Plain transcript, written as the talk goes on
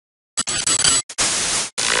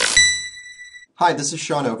Hi, this is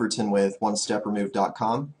Sean Overton with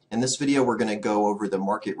OneStepRemove.com. In this video, we're going to go over the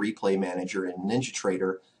Market Replay Manager in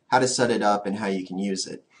NinjaTrader, how to set it up and how you can use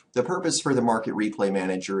it. The purpose for the Market Replay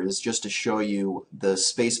Manager is just to show you the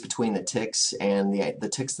space between the ticks and the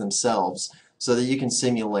ticks themselves so that you can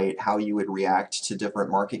simulate how you would react to different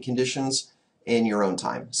market conditions in your own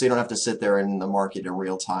time. So you don't have to sit there in the market in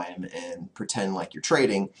real time and pretend like you're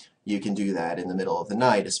trading. You can do that in the middle of the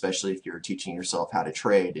night, especially if you're teaching yourself how to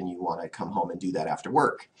trade and you want to come home and do that after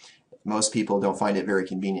work. Most people don't find it very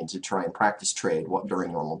convenient to try and practice trade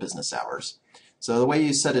during normal business hours. So the way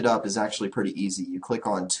you set it up is actually pretty easy. You click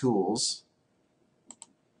on Tools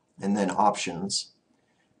and then Options.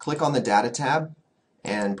 Click on the Data tab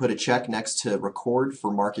and put a check next to Record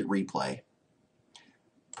for Market Replay.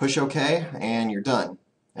 Push OK and you're done.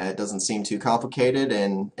 It doesn't seem too complicated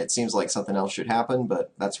and it seems like something else should happen,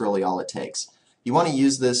 but that's really all it takes. You want to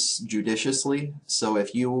use this judiciously, so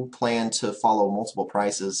if you plan to follow multiple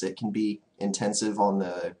prices, it can be intensive on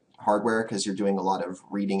the hardware because you're doing a lot of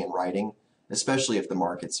reading and writing, especially if the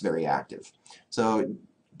market's very active. So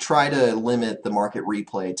try to limit the market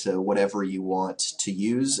replay to whatever you want to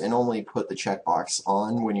use and only put the checkbox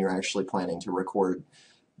on when you're actually planning to record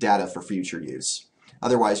data for future use.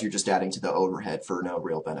 Otherwise, you're just adding to the overhead for no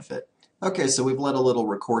real benefit. Okay, so we've let a little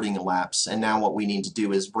recording elapse, and now what we need to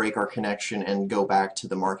do is break our connection and go back to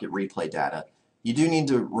the market replay data. You do need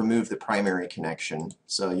to remove the primary connection,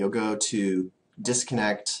 so you'll go to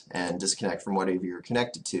disconnect and disconnect from whatever you're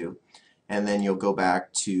connected to, and then you'll go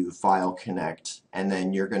back to File Connect, and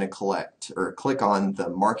then you're going to click on the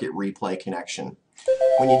market replay connection.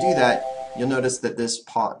 When you do that, you'll notice that this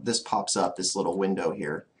pops up, this little window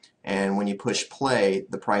here. And when you push play,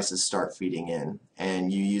 the prices start feeding in,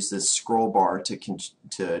 and you use this scroll bar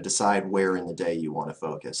to decide where in the day you want to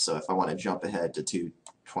focus. So if I want to jump ahead to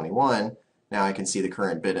 221, now I can see the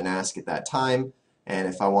current bid and ask at that time, and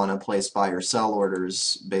if I want to place buy or sell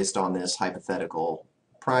orders based on this hypothetical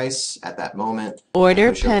price at that moment, Order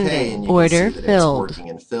push pending. OK, and you Order can see that filled. it's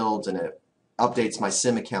working and filled, and it updates my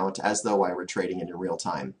sim account as though I were trading it in real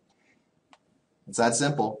time. It's that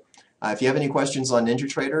simple. If you have any questions on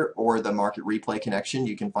NinjaTrader or the market replay connection,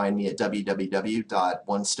 you can find me at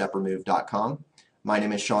www.onestepremove.com. My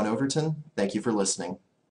name is Sean Overton. Thank you for listening.